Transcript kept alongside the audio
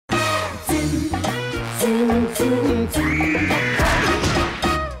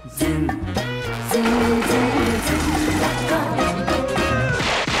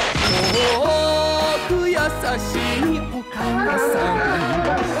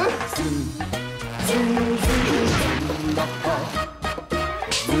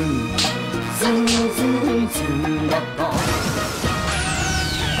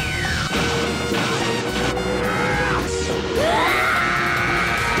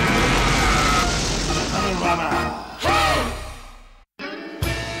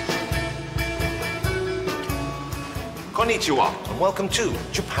Konnichiwa, and welcome to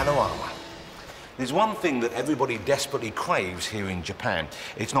Japanorama. There's one thing that everybody desperately craves here in Japan.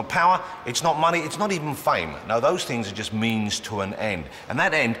 It's not power, it's not money, it's not even fame. No, those things are just means to an end. And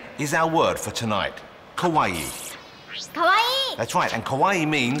that end is our word for tonight, Kawaii. Kawaii! That's right, and Kawaii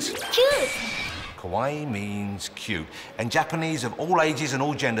means... Cute! Kawaii means cute. And Japanese of all ages and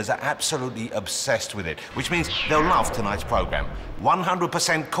all genders are absolutely obsessed with it, which means they'll love tonight's program.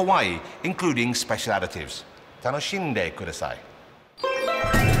 100% Kawaii, including special additives. Tanoshinde kudasai.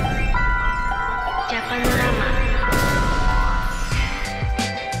 Japanorama.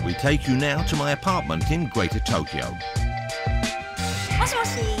 We take you now to my apartment in Greater Tokyo.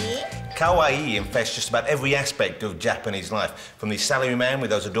 Moshi-moshi. Kawaii infests just about every aspect of Japanese life, from the salaryman with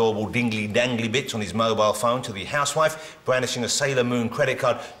those adorable dingly-dangly bits on his mobile phone, to the housewife brandishing a Sailor Moon credit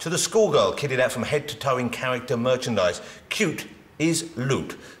card, to the schoolgirl kitted out from head to toe in character merchandise. Cute is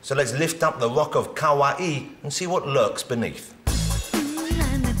loot. So let's lift up the rock of Kawaii and see what lurks beneath.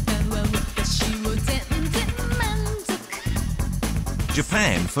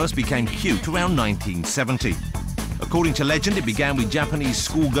 Japan first became cute around 1970. According to legend, it began with Japanese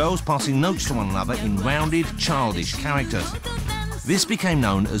schoolgirls passing notes to one another in rounded, childish characters. This became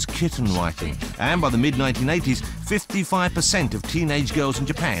known as kitten writing, and by the mid-1980s, 55% of teenage girls in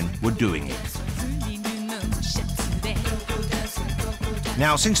Japan were doing it.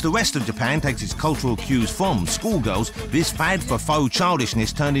 Now, since the rest of Japan takes its cultural cues from schoolgirls, this fad for faux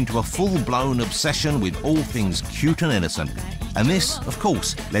childishness turned into a full-blown obsession with all things cute and innocent. And this, of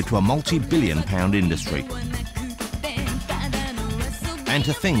course, led to a multi-billion-pound industry. And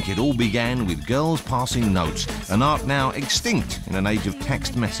to think it all began with girls passing notes, an art now extinct in an age of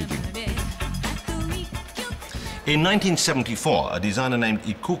text messaging. In 1974, a designer named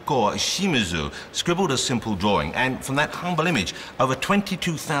Ikuko Shimizu scribbled a simple drawing, and from that humble image, over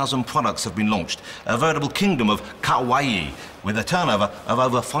 22,000 products have been launched, a veritable kingdom of kawaii, with a turnover of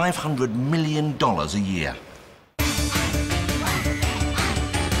over $500 million a year.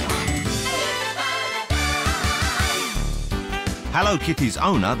 Hello Kitty's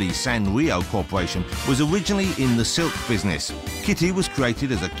owner, the Sanrio Corporation, was originally in the silk business. Kitty was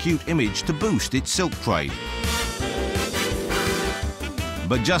created as a cute image to boost its silk trade.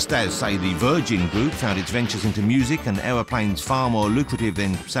 But just as, say, the Virgin Group found its ventures into music and aeroplanes far more lucrative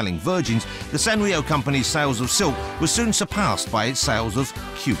than selling virgins, the Sanrio company's sales of silk was soon surpassed by its sales of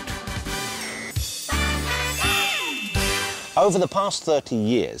cute. Over the past 30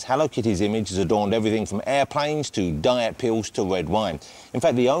 years, Hello Kitty's image has adorned everything from airplanes to diet pills to red wine. In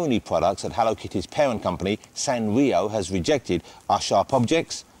fact, the only products that Hello Kitty's parent company, Sanrio, has rejected are sharp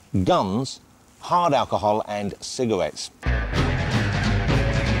objects, guns, hard alcohol and cigarettes.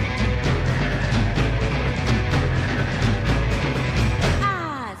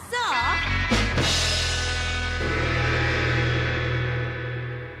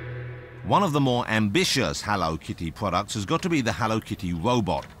 One of the more ambitious Hello Kitty products has got to be the Hello Kitty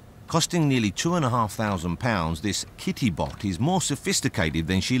robot. Costing nearly £2,500, this Kitty bot is more sophisticated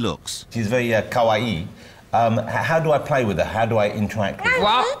than she looks. She's very kawaii. How do I play with her? How do I interact with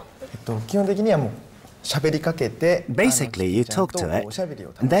her? Basically, you talk to it,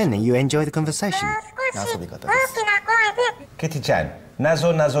 and then you enjoy the conversation. Kitty-chan,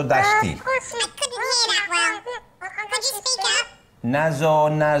 nazo nazo dashti. I couldn't hear that well. Could you speak up? Nazo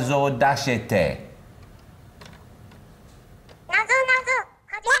nazo dashete. Nazo nazo.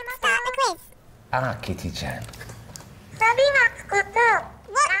 Let's start the quiz. Ah, Kitty-chan. What do you like to eat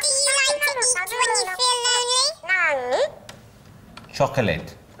when you feel lonely? Chocolate.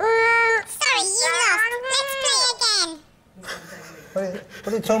 Sorry, you lost. Let's play again.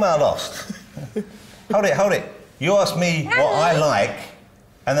 What are you talking about, lost? Hold it. You asked me what I like,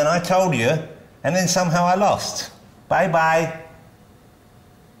 and then I told you, and then somehow I lost. Bye-bye.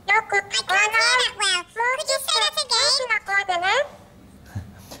 I couldn't hear that well. Could you say that again?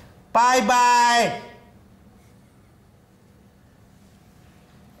 Bye-bye.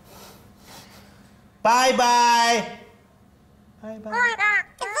 Bye-bye. Bye-bye.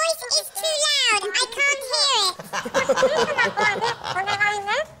 The voice is too loud. I can't hear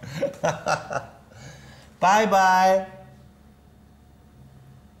it. Bye-bye.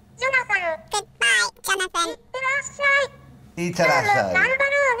 Goodbye, Jonathan.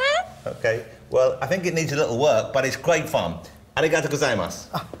 Itterashai. Okay, well, I think it needs a little work, but it's great fun. Arigatou gozaimasu.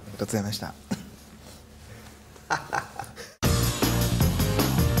 ありがとうございました。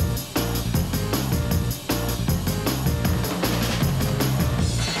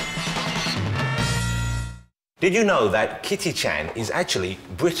Did you know that Kitty-chan is actually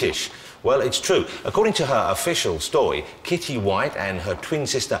British? Well, it's true. According to her official story, Kitty White and her twin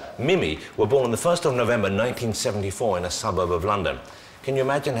sister Mimi were born on the 1st of November 1974 in a suburb of London. Can you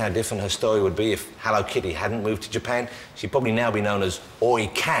imagine how different her story would be if Hello Kitty hadn't moved to Japan? She'd probably now be known as Oi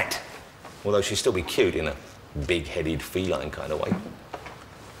Cat, although she'd still be cute in a big-headed feline kind of way.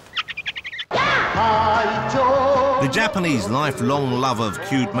 The Japanese lifelong love of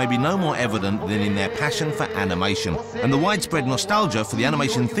cute may be no more evident than in their passion for animation and the widespread nostalgia for the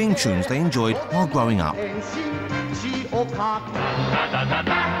animation theme tunes they enjoyed while growing up.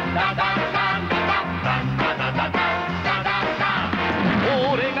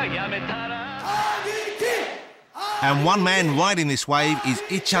 And one man riding this wave is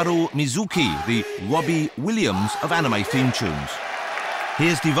Icharu Mizuki, the Robbie Williams of anime theme tunes. He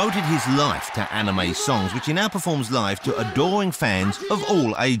has devoted his life to anime songs, which he now performs live to adoring fans of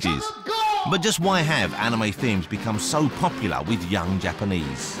all ages. But just why have anime themes become so popular with young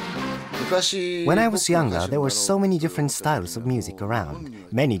Japanese? When I was younger, there were so many different styles of music around,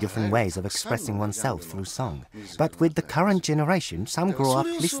 many different ways of expressing oneself through song. But with the current generation, some grow up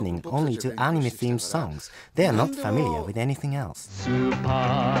listening only to anime-themed songs. They are not familiar with anything else.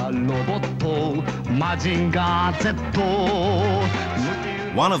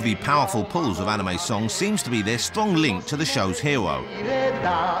 One of the powerful pulls of anime songs seems to be their strong link to the show's hero.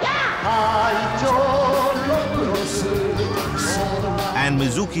 And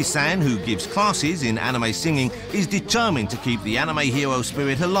Mizuki-san, who gives classes in anime singing, is determined to keep the anime hero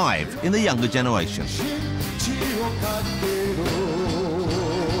spirit alive in the younger generation.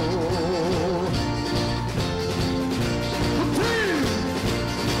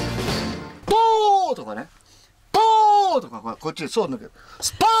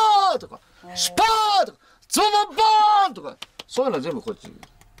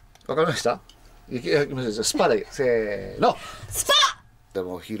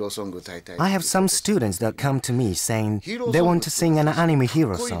 I have some students that come to me saying they want to sing an anime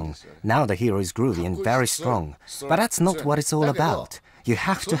hero song. Now the hero is groovy and very strong. But that's not what it's all about. You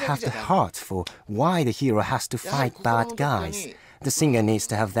have to have the heart for why the hero has to fight bad guys. The singer needs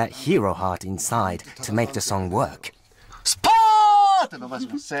to have that hero heart inside to make the song work.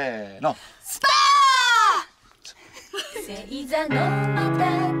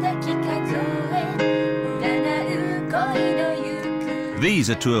 These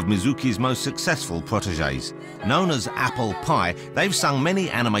are two of Mizuki's most successful protégés. Known as Apple Pie, they've sung many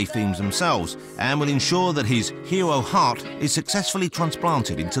anime themes themselves and will ensure that his hero heart is successfully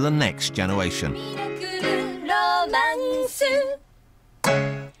transplanted into the next generation.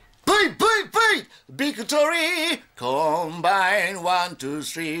 Victory! Combine 1, 2,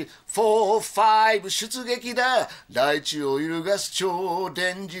 3, 4, 5出撃だ大地を揺るがす超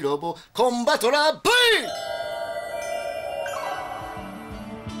電磁ロボコンバトラー V!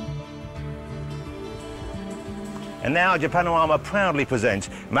 And now Japanorama proudly presents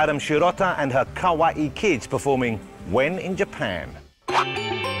Madame Shirota and her Kawaii kids performing When in Japan.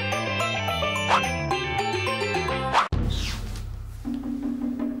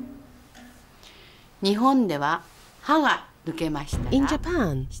 日本では歯が抜けましたが In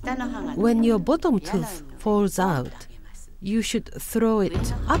Japan, when your bottom tooth falls out, you should throw it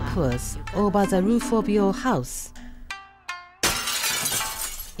upwards over the roof of your house.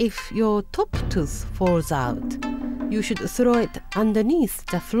 If your top tooth falls out, you should throw it underneath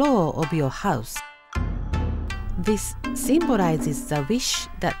the floor of your house. This symbolizes the wish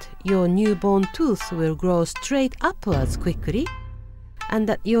that your newborn tooth will grow straight upwards quickly, and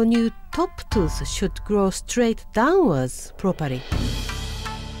that your new top tooth should grow straight downwards properly.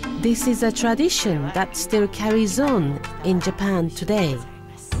 This is a tradition that still carries on in Japan today.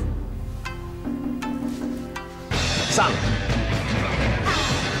 Son.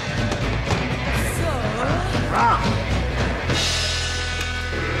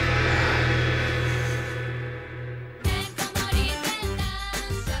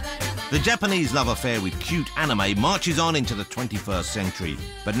 The Japanese love affair with cute anime marches on into the 21st century,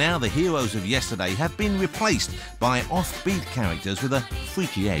 but now the heroes of yesterday have been replaced by offbeat characters with a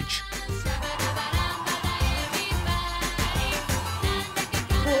freaky edge.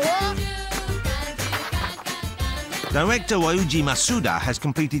 Director Ryuji Masuda has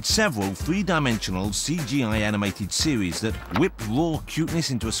completed several three-dimensional CGI animated series that whip raw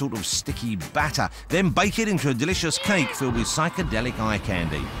cuteness into a sort of sticky batter, then bake it into a delicious cake filled with psychedelic eye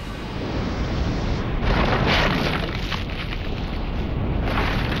candy.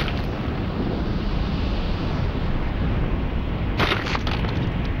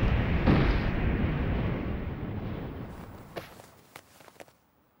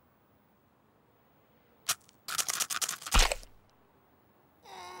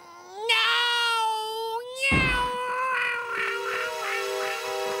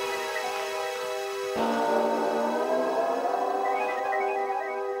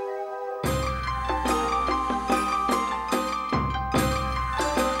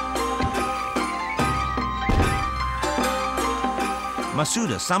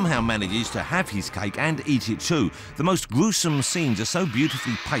 Masuda somehow manages to have his cake and eat it too. The most gruesome scenes are so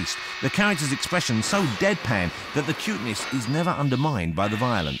beautifully paced, the characters' expressions so deadpan, that the cuteness is never undermined by the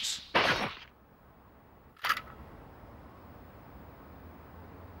violence.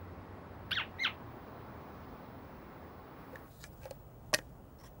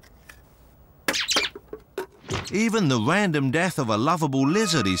 Even the random death of a lovable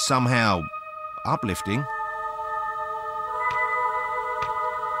lizard is somehow uplifting.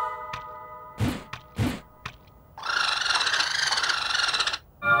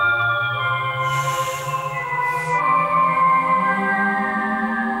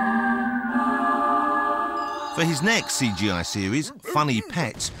 For his next CGI series, Funny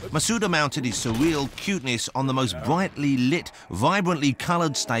Pets, Masuda mounted his surreal cuteness on the most brightly lit, vibrantly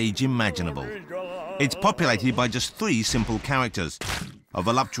coloured stage imaginable. It's populated by just three simple characters: a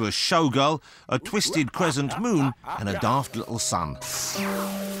voluptuous showgirl, a twisted crescent moon, and a daft little sun.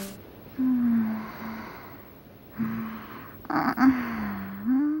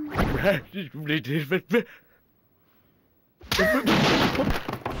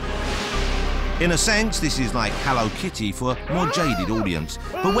 In a sense, this is like Hello Kitty for a more jaded audience.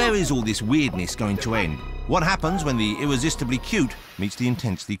 But where is all this weirdness going to end? What happens when the irresistibly cute meets the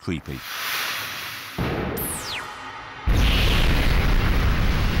intensely creepy?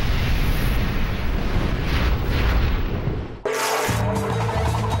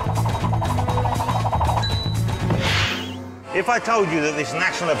 If I told you that this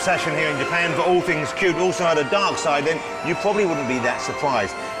national obsession here in Japan for all things cute also had a dark side, then you probably wouldn't be that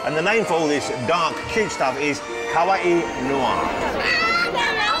surprised. And the name for all this dark, cute stuff is Kawaii Noir.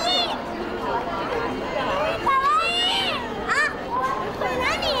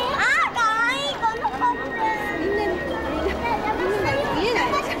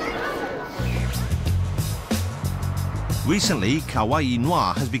 Recently, Kawaii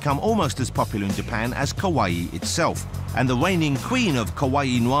Noir has become almost as popular in Japan as Kawaii itself. And the reigning queen of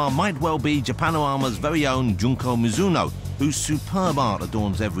Kawaii Noir might well be Japanorama's very own Junko Mizuno, whose superb art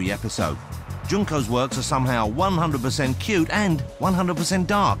adorns every episode. Junko's works are somehow 100% cute and 100%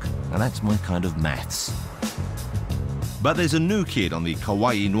 dark, and that's my kind of maths. But there's a new kid on the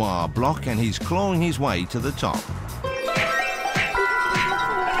Kawaii Noir block, and he's clawing his way to the top.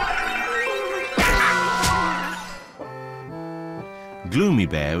 Gloomy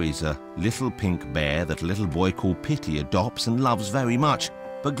Bear is a little pink bear that a little boy called Pity adopts and loves very much.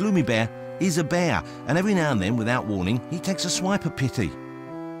 But Gloomy Bear is a bear, and every now and then, without warning, he takes a swipe at Pity.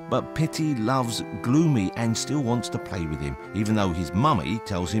 But Pity loves Gloomy and still wants to play with him, even though his mummy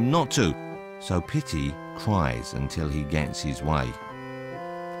tells him not to. So Pity cries until he gets his way.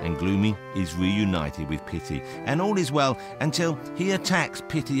 And Gloomy is reunited with Pity, and all is well until he attacks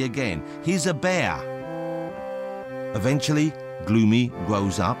Pity again. He's a bear. Eventually, Gloomy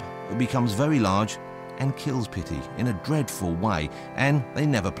grows up, becomes very large, and kills Pity in a dreadful way, and they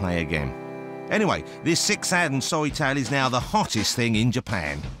never play again. Anyway, this sick, sad and sorry tale is now the hottest thing in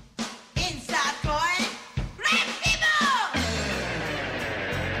Japan. Inside boy, red people!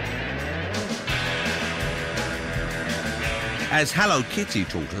 As Hello Kitty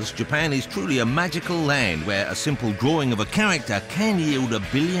taught us, Japan is truly a magical land where a simple drawing of a character can yield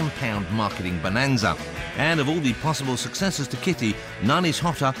 £1 billion marketing bonanza. And of all the possible successors to Kitty, none is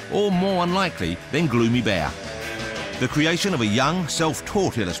hotter or more unlikely than Gloomy Bear. The creation of a young,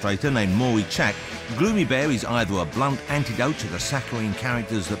 self-taught illustrator named Mori Chak, Gloomy Bear is either a blunt antidote to the saccharine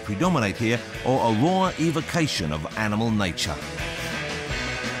characters that predominate here, or a raw evocation of animal nature.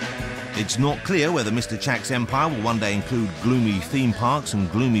 It's not clear whether Mr. Chak's empire will one day include gloomy theme parks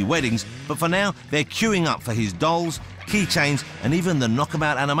and gloomy weddings, but for now, they're queuing up for his dolls, keychains, and even the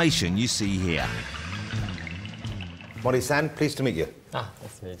knockabout animation you see here. Mori-san, pleased to meet you. Nice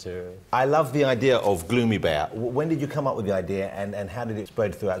to meet you. I love the idea of Gloomy Bear. When did you come up with the idea, and how did it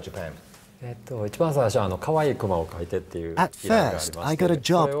spread throughout Japan? At first, I got a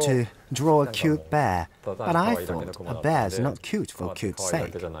job to draw a cute bear, but I thought a bear's not cute for cute's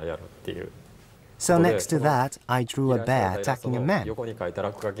sake. So next to that, I drew a bear attacking a man.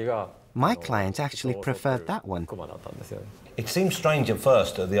 My client actually preferred that one. It seemed strange at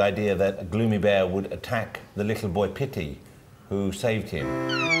first, the idea that a gloomy bear would attack the little boy Pitty, who saved him.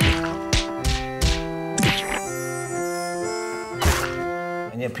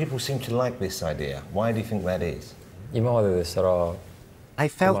 And yet people seem to like this idea. Why do you think that is? I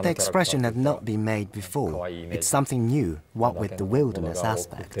felt the expression had not been made before. It's something new, what with the wilderness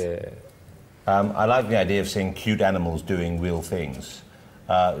aspect. I like the idea of seeing cute animals doing real things.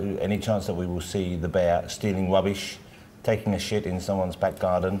 Any chance that we will see the bear stealing rubbish, taking a shit in someone's back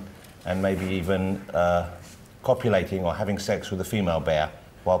garden, and maybe even copulating or having sex with a female bear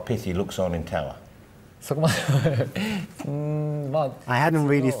while Pitty looks on in tower? I hadn't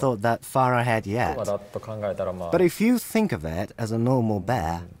really thought that far ahead yet. But if you think of it as a normal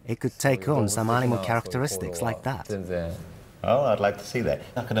bear, it could take on some animal characteristics like that. Oh, I'd like to see that.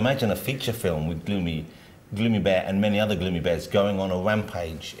 I could imagine a feature film with Gloomy Bear and many other gloomy bears going on a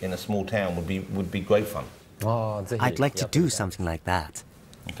rampage in a small town would be great fun. I'd like to do something like that.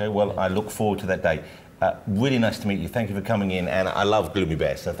 Okay, well, I look forward to that day. Really nice to meet you. Thank you for coming in, and I love Gloomy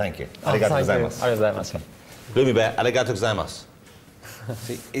Bear, so thank you. Arigato gozaimasu. Gloomy Bear, arigato gozaimasu.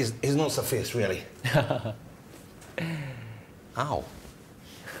 See, he's not so fierce, really. Ow.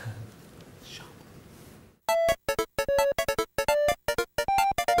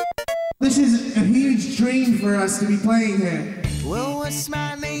 This is a huge dream for us to be playing here. Well, what's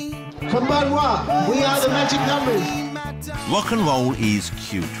my name? Konbanwa, we are the Magic Numbers. Rock and roll is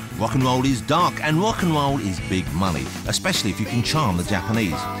cute, rock and roll is dark, and rock and roll is big money, especially if you can charm the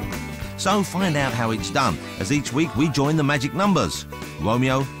Japanese. So find out how it's done, as each week we join the Magic Numbers,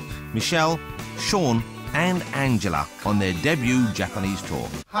 Romeo, Michelle, Sean and Angela on their debut Japanese tour.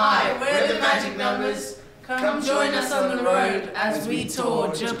 Hi, we're the Magic Numbers. Come join us on the road as we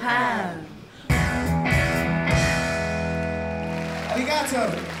tour Japan. Arigato.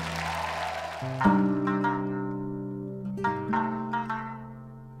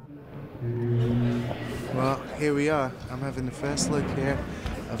 Well, here we are. I'm having the first look here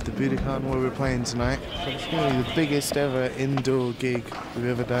of the Budokan where we're playing tonight. It's going to be the biggest ever indoor gig we've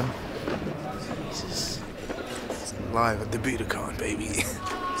ever done. Jesus. It's live at the Budokan, baby.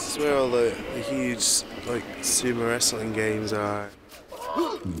 This is where all the huge, like, sumo wrestling games are.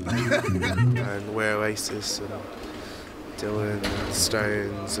 And where Oasis and Dylan and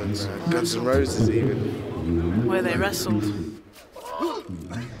Stones and Guns N' Roses even. Where they wrestled.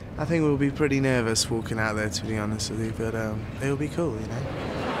 I think we'll be pretty nervous walking out there, to be honest with you, but it'll be cool, you know.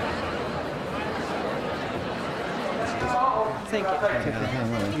 Thank you.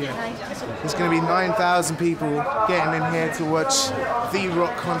 Yeah. There's going to be 9,000 people getting in here to watch the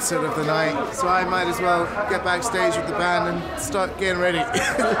rock concert of the night, so I might as well get backstage with the band and start getting ready.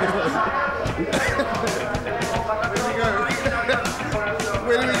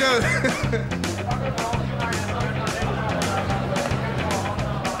 Where do we go?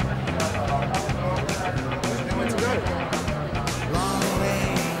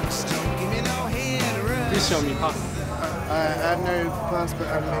 Please show me pass. I have no pass, but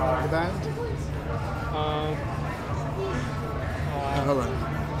I'm in the band. Hold on.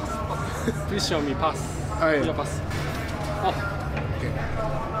 Please show me pass. Oh, yeah. Your pass. Oh.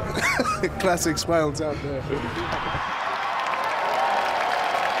 Okay. Classic smiles out there.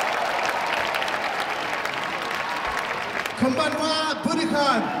 Konbanwa,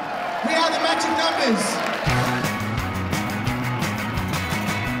 Budokan. We are the Magic Numbers.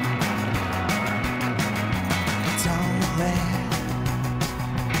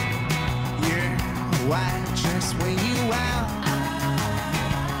 White dress when you out.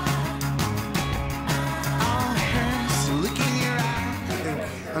 All hers, look in your eye. I think,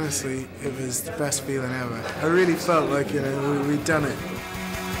 honestly, it was the best feeling ever. I really felt like, you know, we'd done it.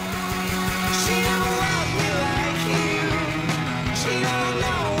 She don't love me like you. She don't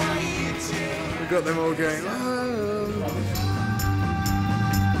know what you do. We got them all going, oh.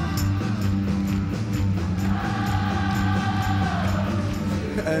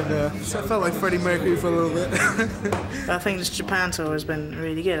 And so I felt like Freddie Mercury for a little bit. I think this Japan tour has been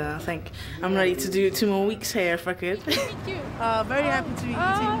really good, and I think I'm ready to do 2 more weeks here if I could. Thank you. Very happy to meet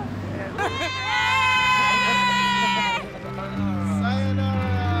you too.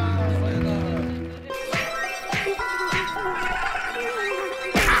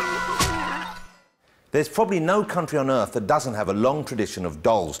 There's probably no country on earth that doesn't have a long tradition of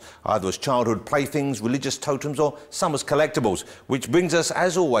dolls, either as childhood playthings, religious totems, or some as collectibles. Which brings us,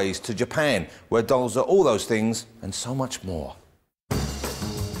 as always, to Japan, where dolls are all those things and so much more.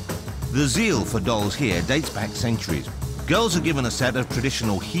 The zeal for dolls here dates back centuries. Girls are given a set of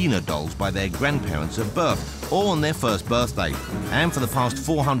traditional Hina dolls by their grandparents at birth, or on their first birthday. And for the past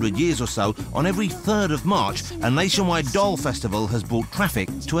 400 years or so, on every 3rd of March, a nationwide doll festival has brought traffic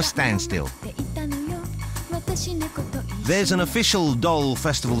to a standstill. There's an official doll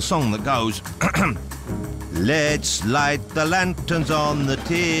festival song that goes, let's light the lanterns on the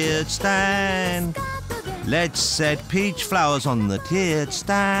tiered stand. Let's set peach flowers on the tiered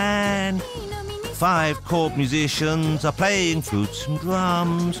stand. 5 court musicians are playing flutes and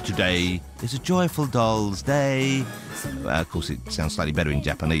drums. Today is a joyful doll's day. Well, of course, it sounds slightly better in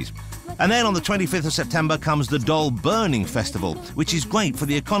Japanese. And then on the 25th of September comes the Doll Burning Festival, which is great for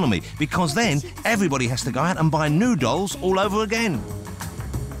the economy because then everybody has to go out and buy new dolls all over again.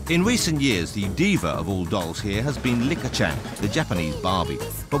 In recent years, the diva of all dolls here has been Lika-chan, the Japanese Barbie.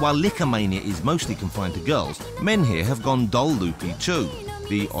 But while Lika mania is mostly confined to girls, men here have gone doll loopy too.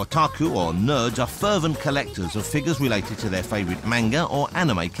 The otaku or nerds are fervent collectors of figures related to their favourite manga or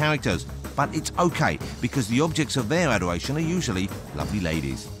anime characters. But it's okay, because the objects of their adoration are usually lovely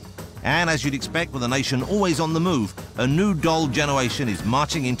ladies. And as you'd expect with a nation always on the move, a new doll generation is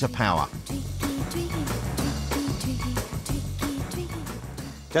marching into power.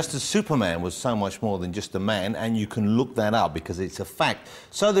 Just as Superman was so much more than just a man, and you can look that up because it's a fact,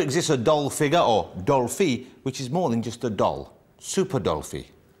 so there exists a doll figure, or dollfie, which is more than just a doll. Super dollfie.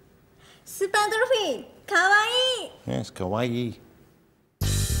 Super dollfie! Kawaii! Yes, kawaii.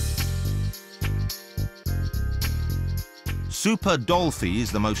 Super Dollfie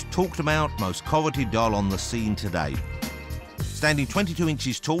is the most talked about, most coveted doll on the scene today. Standing 22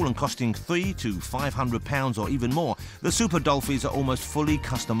 inches tall and costing £300 to £500 or even more, the Super Dollfies are almost fully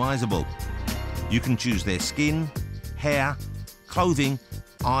customisable. You can choose their skin, hair, clothing,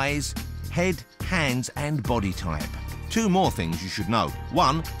 eyes, head, hands and body type. 2 more things you should know.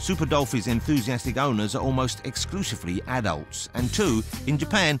 1, Super Dollfie's enthusiastic owners are almost exclusively adults. And 2, in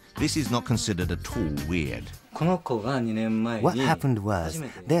Japan, this is not considered at all weird. What happened was,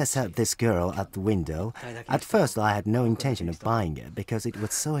 there sat this girl at the window. At first I had no intention of buying it because it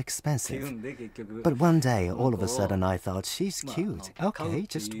was so expensive. But one day, all of a sudden I thought, she's cute. Okay,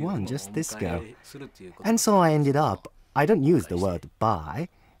 just one, just this girl. And so I ended up, I don't use the word buy,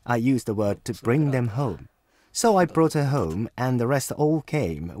 I use the word to bring them home. So I brought her home, and the rest all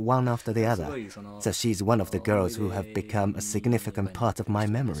came, one after the other. So she's one of the girls who have become a significant part of my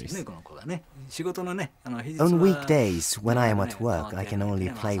memories. On weekdays, when I am at work, I can only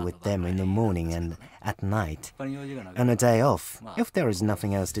play with them in the morning and at night. On a day off, if there is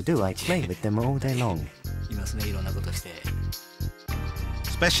nothing else to do, I play with them all day long.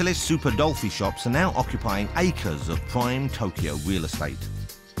 Specialist Super Dollfie shops are now occupying acres of prime Tokyo real estate.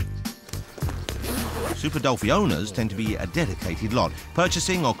 Super Dollfie owners tend to be a dedicated lot,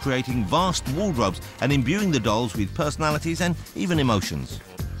 purchasing or creating vast wardrobes and imbuing the dolls with personalities and even emotions.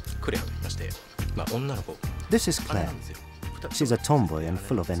 This is Claire. She's a tomboy and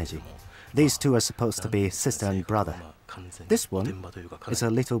full of energy. These two are supposed to be sister and brother. This one is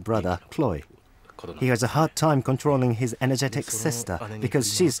her little brother, Chloe. He has a hard time controlling his energetic sister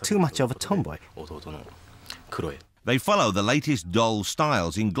because she's too much of a tomboy. They follow the latest doll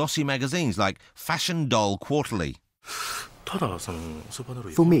styles in glossy magazines like Fashion Doll Quarterly.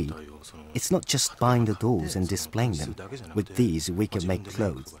 For me, it's not just buying the dolls and displaying them. With these, we can make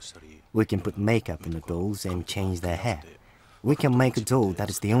clothes. We can put makeup on the dolls and change their hair. We can make a doll that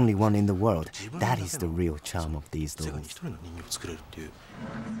is the only one in the world. That is the real charm of these dolls.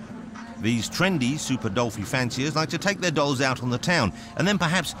 These trendy Super Dollfie fanciers like to take their dolls out on the town and then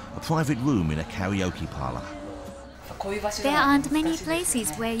perhaps a private room in a karaoke parlour. There aren't many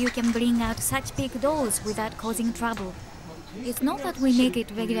places where you can bring out such big dolls without causing trouble. It's not that we make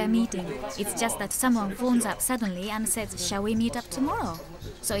it regular meeting, it's just that someone phones up suddenly and says, shall we meet up tomorrow?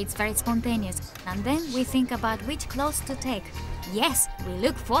 So it's very spontaneous, and then we think about which clothes to take. Yes, we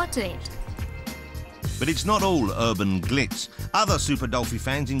look forward to it. But it's not all urban glitz. Other Super Dollfie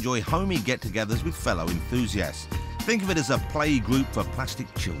fans enjoy homey get-togethers with fellow enthusiasts. Think of it as a play group for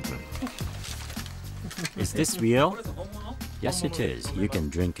plastic children. Is this real? Yes, it is. You can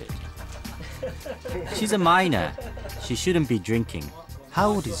drink it. She's a minor. She shouldn't be drinking. How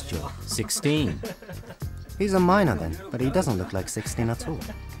old is Joe? 16. He's a minor then, but he doesn't look like 16 at all.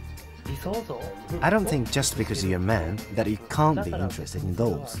 I don't think just because you're a man that you can't be interested in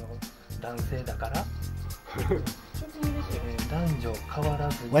dolls.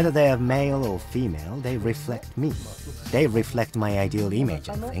 Whether they are male or female, they reflect me. They reflect my ideal image,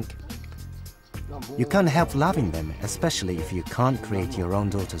 I think. You can't help loving them, especially if you can't create your own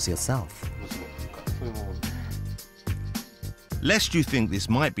daughters yourself. Lest you think this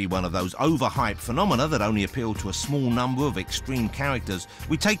might be one of those overhyped phenomena that only appeal to a small number of extreme characters,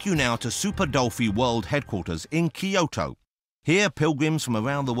 we take you now to Super Dolphy World Headquarters in Kyoto. Here, pilgrims from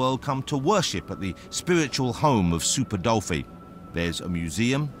around the world come to worship at the spiritual home of Super Dolphy. There's a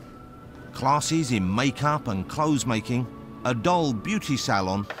museum, classes in makeup and clothes making, a doll beauty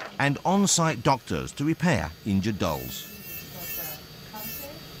salon, and on-site doctors to repair injured dolls.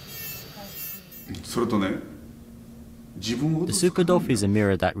 The Super Dolphy is a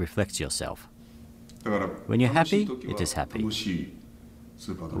mirror that reflects yourself. When you're happy, it is happy.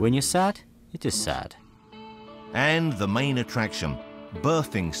 When you're sad, it is sad. And the main attraction,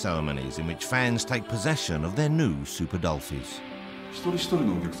 birthing ceremonies in which fans take possession of their new Super Dolphys.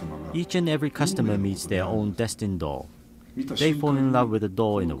 Each and every customer meets their own destined doll. They fall in love with the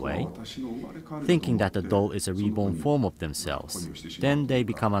doll in a way, thinking that the doll is a reborn form of themselves. Then they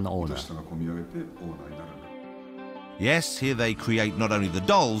become an owner. Yes, here they create not only the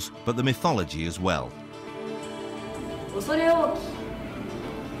dolls, but the mythology as well.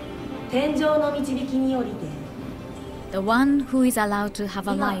 The one who is allowed to have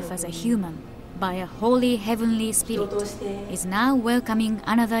a life as a human by a holy heavenly spirit is now welcoming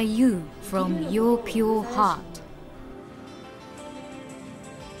another you from your pure heart.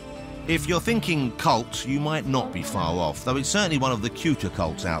 If you're thinking cult, you might not be far off, though it's certainly one of the cuter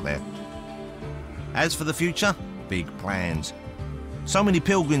cults out there. As for the future, big plans. So many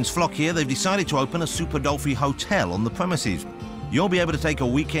pilgrims flock here, they've decided to open a Super Dolphy hotel on the premises. You'll be able to take a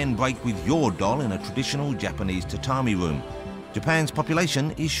weekend break with your doll in a traditional Japanese tatami room. Japan's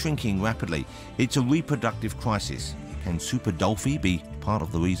population is shrinking rapidly. It's a reproductive crisis. Can Super Dolphy be part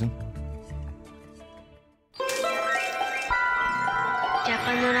of the reason?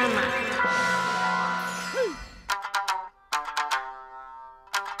 Japanorama.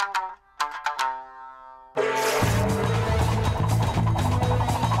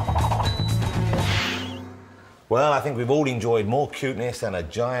 Well, I think we've all enjoyed more cuteness than a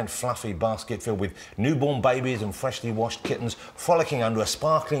giant fluffy basket filled with newborn babies and freshly washed kittens frolicking under a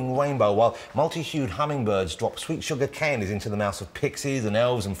sparkling rainbow while multi-hued hummingbirds drop sweet sugar candies into the mouths of pixies and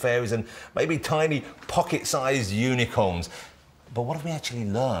elves and fairies and maybe tiny pocket-sized unicorns. But what have we actually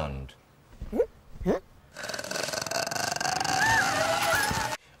learned?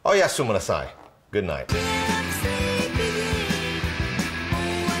 Oh, yes, sumonasai. Good night.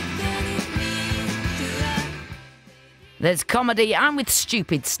 There's comedy and with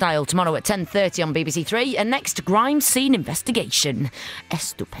stupid style tomorrow at 10:30 on BBC Three, and next, crime scene investigation.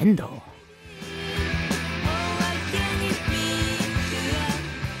 Estupendo.